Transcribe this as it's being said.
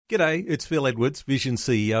G'day, it's Phil Edwards, Vision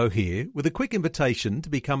CEO here, with a quick invitation to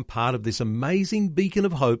become part of this amazing beacon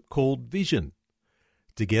of hope called Vision.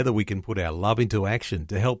 Together we can put our love into action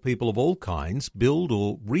to help people of all kinds build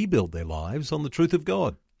or rebuild their lives on the truth of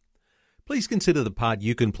God. Please consider the part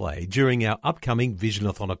you can play during our upcoming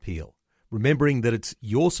Visionathon appeal, remembering that it's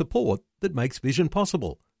your support that makes Vision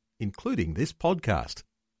possible, including this podcast.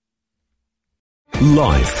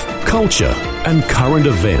 Life, culture and current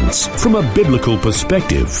events from a biblical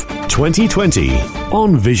perspective. 2020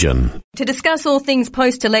 on Vision. To discuss all things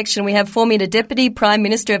post-election, we have former Deputy Prime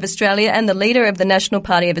Minister of Australia and the leader of the National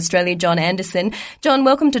Party of Australia, John Anderson. John,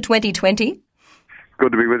 welcome to 2020.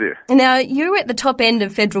 Good to be with you. Now, you were at the top end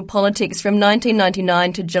of federal politics from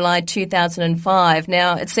 1999 to July 2005.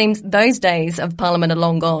 Now, it seems those days of Parliament are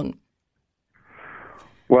long gone.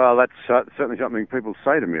 Well, that's certainly something people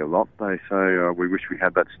say to me a lot. They say, we wish we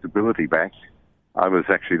had that stability back. I was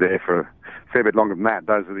actually there for a fair bit longer than that.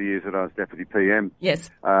 Those are the years that I was Deputy PM. Yes.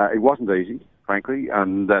 It wasn't easy, frankly,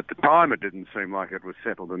 and at the time it didn't seem like it was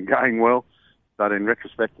settled and going well. But in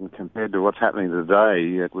retrospect and compared to what's happening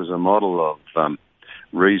today, it was a model of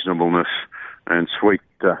reasonableness and sweet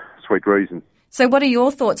reason. So what are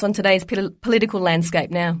your thoughts on today's political landscape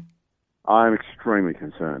now? I'm extremely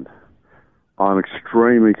concerned. I'm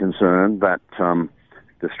extremely concerned that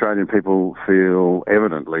the Australian people feel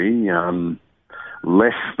evidently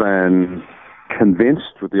less than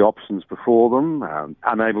convinced with the options before them,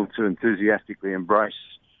 unable to enthusiastically embrace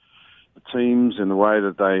the teams in the way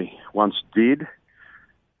that they once did.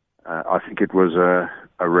 I think it was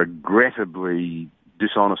a regrettably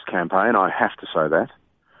dishonest campaign, I have to say that.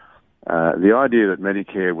 The idea that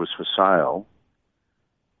Medicare was for sale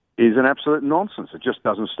is an absolute nonsense. It just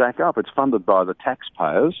doesn't stack up. It's funded by the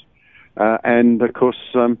taxpayers, and of course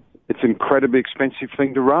it's an incredibly expensive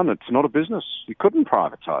thing to run. It's not a business. You couldn't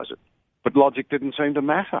privatise it, but logic didn't seem to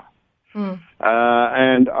matter.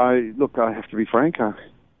 And I have to be frank, I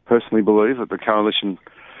personally believe that the coalition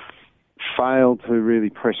failed to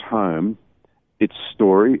really press home its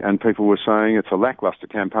story, and people were saying it's a lacklustre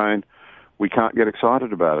campaign. We can't get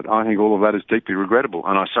excited about it. I think all of that is deeply regrettable,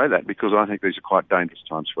 and I say that because I think these are quite dangerous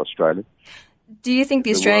times for Australia. Do you think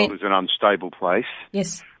the world is an unstable place?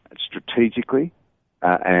 Yes. Strategically,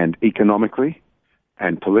 and economically,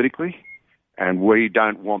 and politically, and we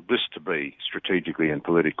don't want this to be strategically and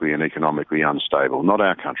politically and economically unstable. Not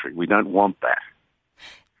our country. We don't want that.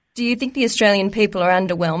 Do you think the Australian people are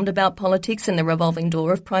underwhelmed about politics and the revolving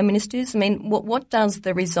door of prime ministers? I mean, what does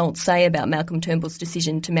the result say about Malcolm Turnbull's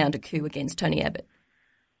decision to mount a coup against Tony Abbott?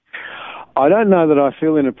 I don't know that I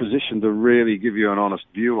feel in a position to really give you an honest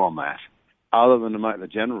view on that, other than to make the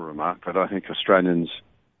general remark that I think Australians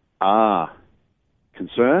are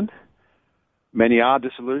concerned. Many are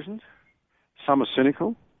disillusioned. Some are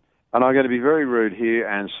cynical. And I'm going to be very rude here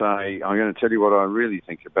and say, I'm going to tell you what I really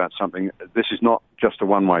think about something. This is not just a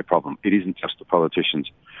one-way problem. It isn't just the politicians.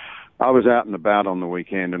 I was out and about on the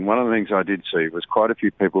weekend, and one of the things I did see was quite a few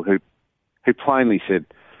people who plainly said,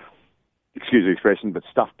 excuse the expression, but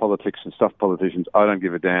stuff politics and stuff politicians, I don't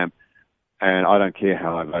give a damn, and I don't care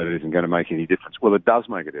how I vote, it isn't going to make any difference. Well, it does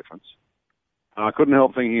make a difference. And I couldn't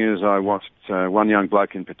help thinking as I watched one young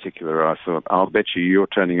bloke in particular, I thought, I'll bet you're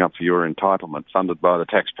turning up for your entitlement funded by the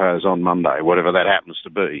taxpayers on Monday, whatever that happens to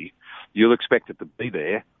be. You'll expect it to be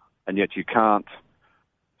there, and yet you can't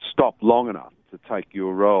stop long enough to take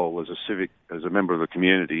your role as a member of the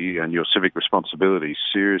community and your civic responsibilities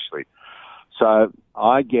seriously. So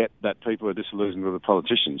I get that people are disillusioned with the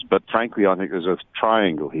politicians, but frankly I think there's a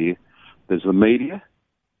triangle here. There's the media.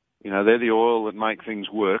 They're the oil that make things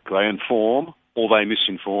work. They inform or they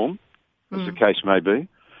misinform, as the case may be.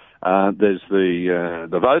 There's the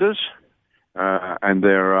voters, and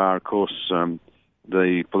there are, of course,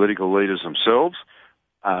 the political leaders themselves.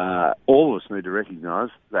 All of us need to recognise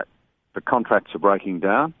that the contracts are breaking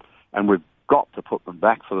down, and we've got to put them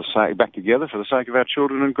back together for the sake of our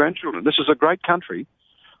children and grandchildren. This is a great country,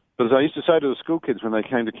 but as I used to say to the school kids when they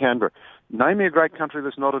came to Canberra, name me a great country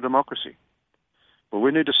that's not a democracy. Well,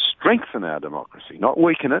 we need to strengthen our democracy, not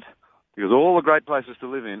weaken it, because all the great places to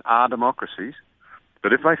live in are democracies.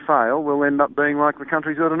 But if they fail, we'll end up being like the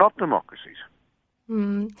countries that are not democracies.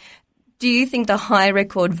 Do you think the high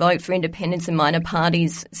record vote for independents and minor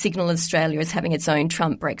parties signal Australia as having its own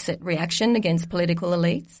Trump Brexit reaction against political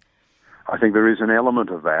elites? I think there is an element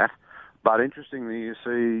of that. But interestingly, you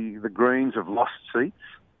see the Greens have lost seats.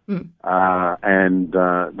 And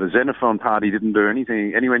the Xenophon Party didn't do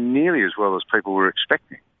anything anywhere nearly as well as people were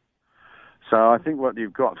expecting. So I think what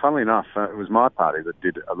you've got, funnily enough, it was my party that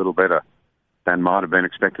did a little better than might have been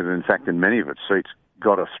expected. In fact, in many of its seats,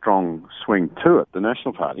 got a strong swing to it, the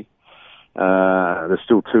National Party. There's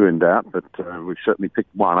still 2 in doubt, but we've certainly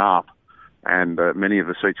picked one up, and many of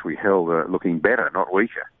the seats we held are looking better, not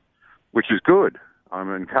weaker, which is good. I'm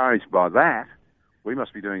encouraged by that. We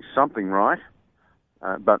must be doing something right.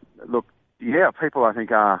 But look, yeah, people I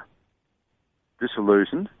think are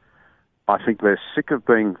disillusioned. I think they're sick of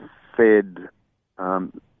being fed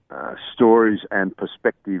stories and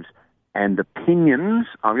perspectives and opinions,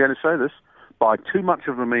 I'm going to say this, by too much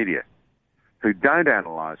of the media, who don't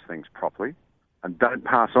analyse things properly and don't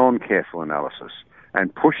pass on careful analysis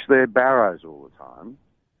and push their barrows all the time.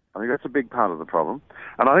 I think that's a big part of the problem.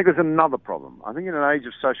 And I think there's another problem. I think in an age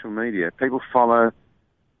of social media, people follow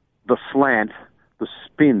the slant, the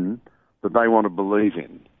spin that they want to believe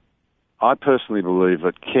in. I personally believe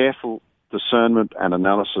that careful discernment and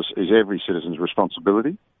analysis is every citizen's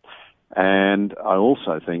responsibility. And I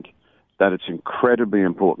also think that it's incredibly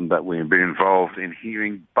important that we be involved in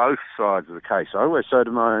hearing both sides of the case. I always say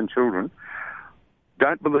to my own children,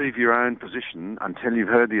 don't believe your own position until you've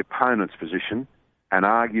heard the opponent's position and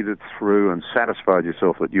argued it through and satisfied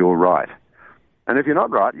yourself that you're right. And if you're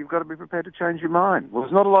not right, you've got to be prepared to change your mind. Well,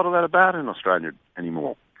 there's not a lot of that about in Australia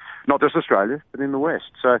anymore. Not just Australia, but in the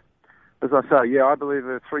West. So, as I say, yeah, I believe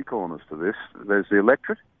there are 3 corners to this. There's the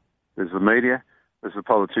electorate, there's the media, there's the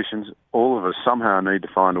politicians. All of us somehow need to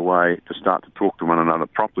find a way to start to talk to one another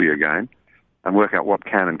properly again and work out what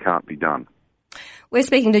can and can't be done. We're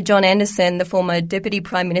speaking to John Anderson, the former Deputy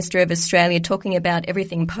Prime Minister of Australia, talking about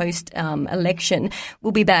everything post-election.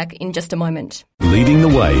 We'll be back in just a moment. Leading the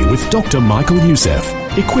way with Dr. Michael Youssef,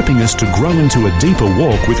 equipping us to grow into a deeper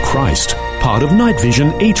walk with Christ. Part of Night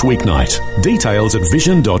Vision each weeknight. Details at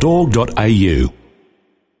vision.org.au.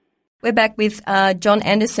 We're back with John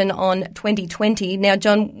Anderson on 2020. Now,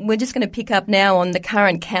 John, we're just going to pick up now on the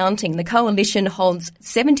current counting. The Coalition holds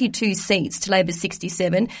 72 seats to Labor's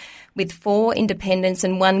 67, with 4 independents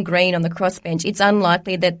and 1 Green on the crossbench. It's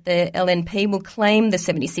unlikely that the LNP will claim the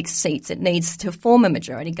 76 seats it needs to form a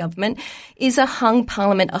majority government. Is a hung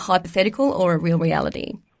parliament a hypothetical or a real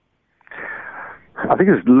reality? I think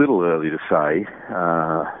it's a little early to say,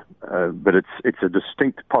 but it's a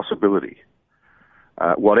distinct possibility.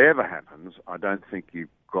 Whatever happens, I don't think you've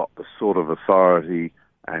got the sort of authority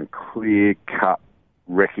and clear-cut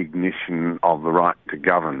recognition of the right to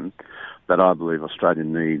govern that I believe Australia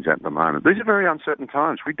needs at the moment. These are very uncertain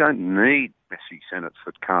times. We don't need messy senates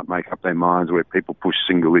that can't make up their minds, where people push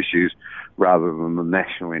single issues rather than the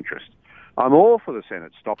national interest. I'm all for the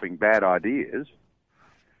Senate stopping bad ideas,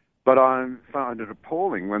 but I find it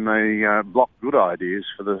appalling when they block good ideas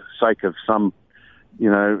for the sake of some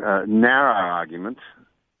narrow argument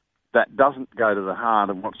that doesn't go to the heart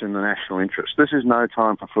of what's in the national interest. This is no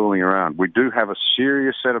time for fooling around. We do have a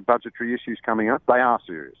serious set of budgetary issues coming up. They are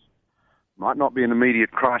serious. Might not be an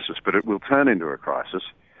immediate crisis, but it will turn into a crisis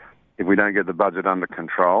if we don't get the budget under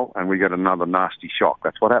control and we get another nasty shock.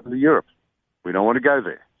 That's what happened to Europe. We don't want to go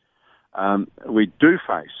there. We do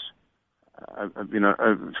face a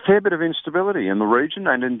fair bit of instability in the region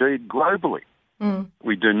and indeed globally.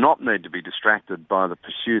 We do not need to be distracted by the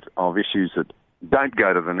pursuit of issues that don't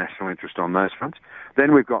go to the national interest on those fronts.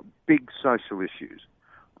 Then we've got big social issues.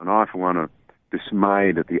 And I, for one, am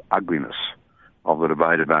dismayed at the ugliness of the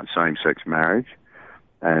debate about same-sex marriage.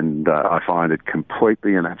 And I find it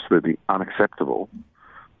completely and absolutely unacceptable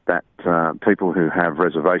that people who have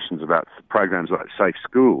reservations about programs like Safe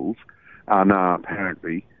Schools are now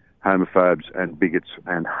apparently homophobes and bigots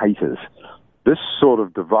and haters. This sort of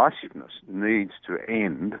divisiveness needs to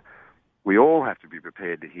end. We all have to be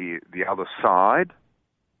prepared to hear the other side,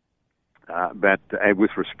 but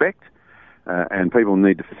with respect, and people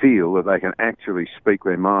need to feel that they can actually speak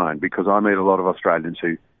their mind, because I meet a lot of Australians,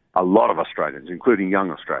 including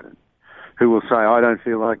young Australians, who will say, I don't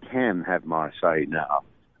feel I can have my say now.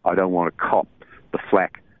 I don't want to cop the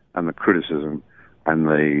flack and the criticism and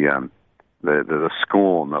the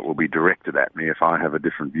scorn that will be directed at me if I have a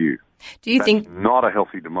different view. That's not a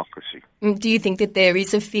healthy democracy. Do you think that there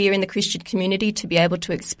is a fear in the Christian community to be able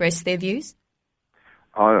to express their views?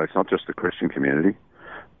 Oh, it's not just the Christian community.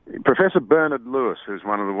 Professor Bernard Lewis, who's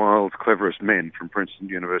one of the world's cleverest men from Princeton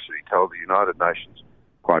University, told the United Nations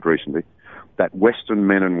quite recently that Western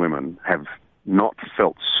men and women have not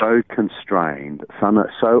felt so constrained,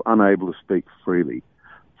 so unable to speak freely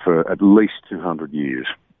for at least 200 years.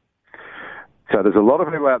 So there's a lot of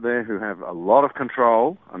people out there who have a lot of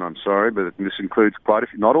control, and I'm sorry, but this includes quite a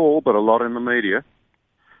few, not all, but a lot in the media.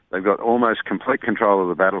 They've got almost complete control of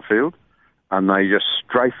the battlefield, and they just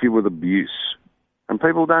strafe you with abuse. And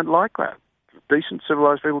people don't like that. Decent,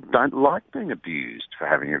 civilised people don't like being abused for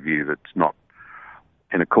having a view that's not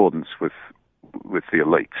in accordance with the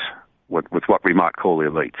elites, with what we might call the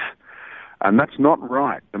elites. And that's not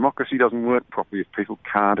right. Democracy doesn't work properly if people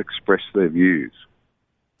can't express their views.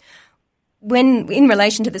 When, in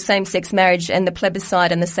relation to the same-sex marriage and the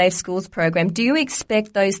plebiscite and the Safe Schools program, do you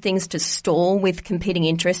expect those things to stall with competing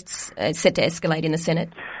interests set to escalate in the Senate?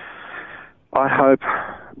 I hope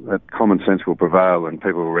that common sense will prevail and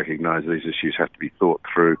people will recognise these issues have to be thought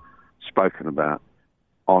through, spoken about,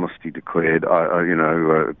 honesty declared,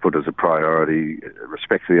 put as a priority,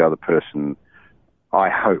 respect for the other person. I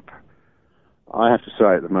hope. I have to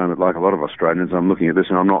say at the moment, like a lot of Australians, I'm looking at this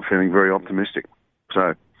and I'm not feeling very optimistic.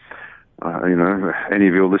 So, any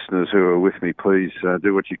of your listeners who are with me, please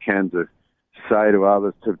do what you can to say to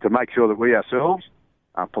others, to make sure that we ourselves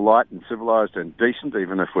are polite and civilised and decent,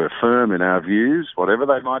 even if we're firm in our views, whatever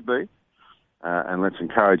they might be, and let's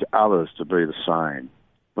encourage others to be the same.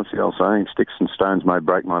 What's the old saying? Sticks and stones may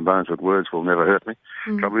break my bones, but words will never hurt me.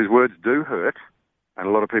 Trouble is, words do hurt, and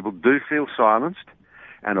a lot of people do feel silenced,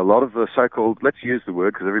 and a lot of the so-called, let's use the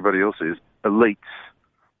word because everybody else is, elites,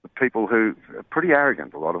 the people who are pretty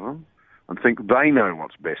arrogant, a lot of them, and think they know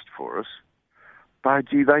what's best for us. But,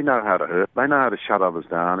 gee, they know how to hurt. They know how to shut others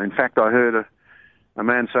down. In fact, I heard a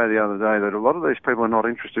man say the other day that a lot of these people are not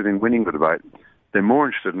interested in winning the debate. They're more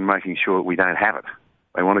interested in making sure that we don't have it.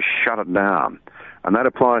 They want to shut it down. And that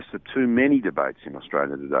applies to too many debates in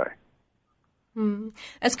Australia today.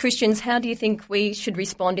 As Christians, how do you think we should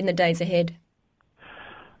respond in the days ahead?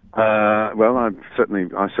 Well, I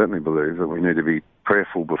certainly believe that we need to be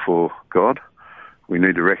prayerful before God. We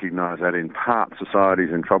need to recognise that in part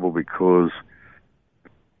society's in trouble because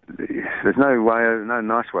there's no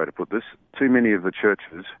nice way to put this. Too many of the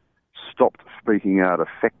churches stopped speaking out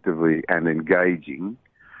effectively and engaging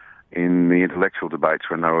in the intellectual debates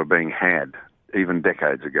when they were being had, even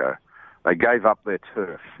decades ago. They gave up their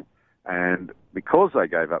turf, and because they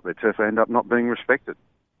gave up their turf, they ended up not being respected.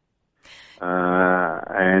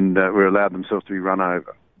 And we allowed themselves to be run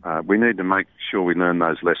over. We need to make sure we learn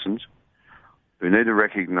those lessons. We need to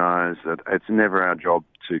recognise that it's never our job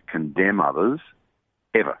to condemn others,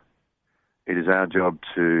 ever. It is our job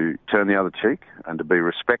to turn the other cheek and to be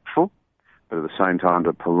respectful, but at the same time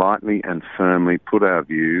to politely and firmly put our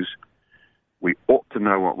views. We ought to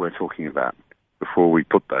know what we're talking about before we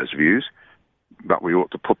put those views, but we ought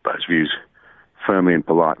to put those views firmly and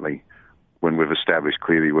politely when we've established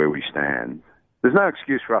clearly where we stand. There's no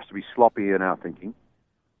excuse for us to be sloppy in our thinking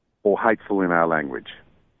or hateful in our language.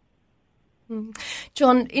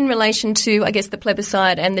 John, in relation to, I guess, the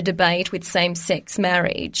plebiscite and the debate with same-sex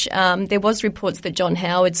marriage, there was reports that John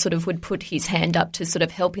Howard sort of would put his hand up to sort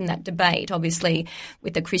of help in that debate, obviously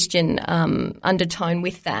with the Christian undertone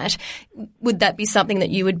with that. Would that be something that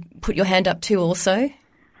you would put your hand up to also?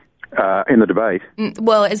 In the debate?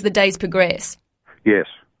 Well, as the days progress. Yes.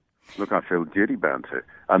 Look, I feel duty-bound to.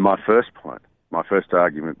 And my first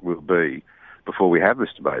argument will be, before we have this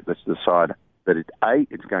debate, let's decide that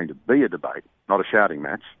it's going to be a debate, not a shouting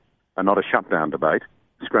match, and not a shutdown debate.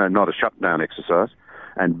 It's not a shutdown exercise.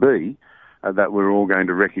 And B, that we're all going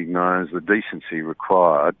to recognise the decency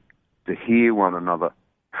required to hear one another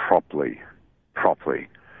properly.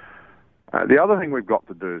 The other thing we've got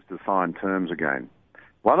to do is define terms again.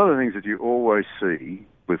 One of the things that you always see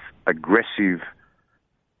with aggressive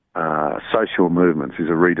social movements is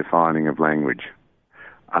a redefining of language.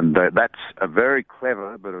 And that's a very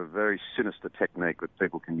clever but a very sinister technique that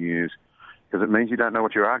people can use because it means you don't know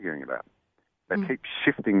what you're arguing about. They keep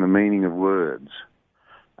shifting the meaning of words,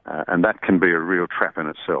 and that can be a real trap in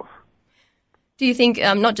itself. Do you think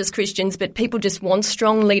not just Christians but people just want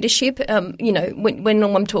strong leadership? When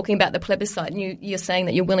I'm talking about the plebiscite and you're saying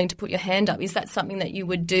that you're willing to put your hand up, is that something that you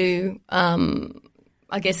would do,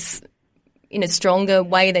 I guess, in a stronger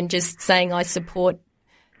way than just saying I support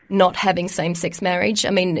not having same-sex marriage? I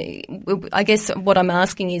mean, I guess what I'm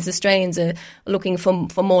asking is Australians are looking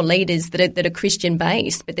for more leaders that are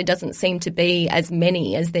Christian-based, but there doesn't seem to be as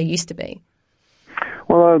many as there used to be.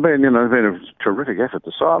 Well, there's been a terrific effort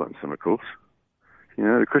to silence them, of course.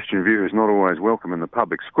 The Christian view is not always welcome in the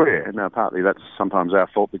public square. Now, partly that's sometimes our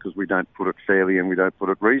fault because we don't put it fairly and we don't put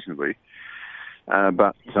it reasonably.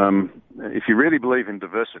 But if you really believe in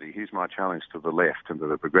diversity, here's my challenge to the left and to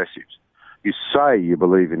the progressives. You say you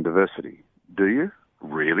believe in diversity. Do you?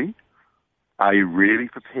 Really? Are you really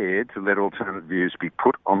prepared to let alternate views be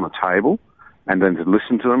put on the table and then to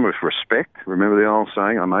listen to them with respect? Remember the old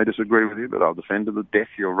saying, I may disagree with you, but I'll defend to the death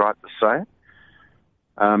your right to say it.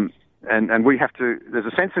 And we have to,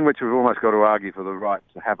 there's a sense in which we've almost got to argue for the right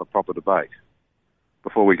to have a proper debate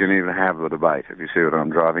before we can even have the debate, if you see what I'm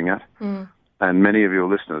driving at. And many of your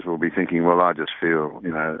listeners will be thinking, well, I just feel,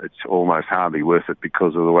 it's almost hardly worth it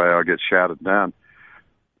because of the way I get shouted down.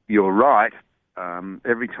 You're right,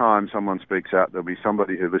 every time someone speaks out, there'll be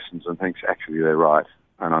somebody who listens and thinks, actually, they're right.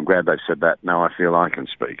 And I'm glad they've said that. Now I feel I can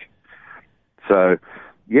speak. So,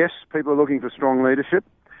 yes, people are looking for strong leadership.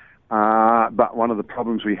 But one of the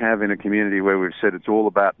problems we have in a community where we've said it's all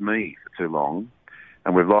about me for too long,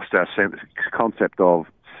 and we've lost our concept of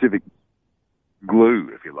civic glue,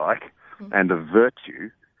 if you like, and of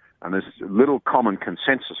virtue, and there's little common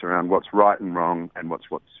consensus around what's right and wrong and what's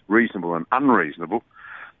reasonable and unreasonable.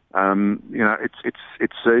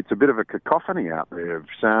 It's a bit of a cacophony out there of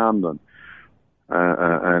sound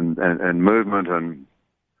and movement and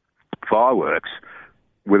fireworks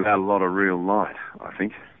without a lot of real light, I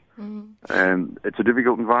think. And it's a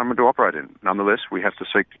difficult environment to operate in. Nonetheless, we have to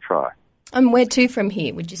seek to try. And where to from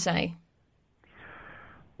here, would you say?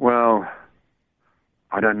 Well,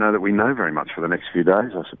 I don't know that we know very much for the next few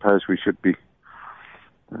days. I suppose we should be,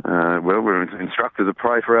 we're instructed to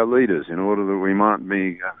pray for our leaders in order that we might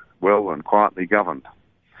be well and quietly governed.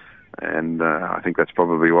 And I think that's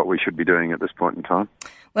probably what we should be doing at this point in time.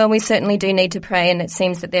 Well, we certainly do need to pray, and it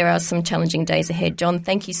seems that there are some challenging days ahead. John,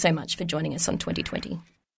 thank you so much for joining us on 2020.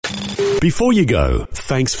 Before you go,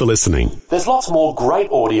 thanks for listening. There's lots more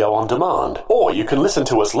great audio on demand, or you can listen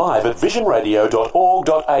to us live at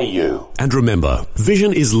visionradio.org.au. And remember,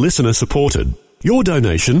 Vision is listener supported. Your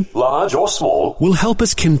donation, large or small, will help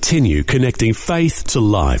us continue connecting faith to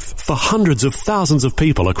life for hundreds of thousands of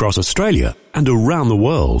people across Australia and around the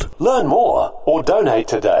world. Learn more or donate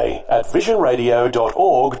today at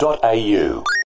visionradio.org.au.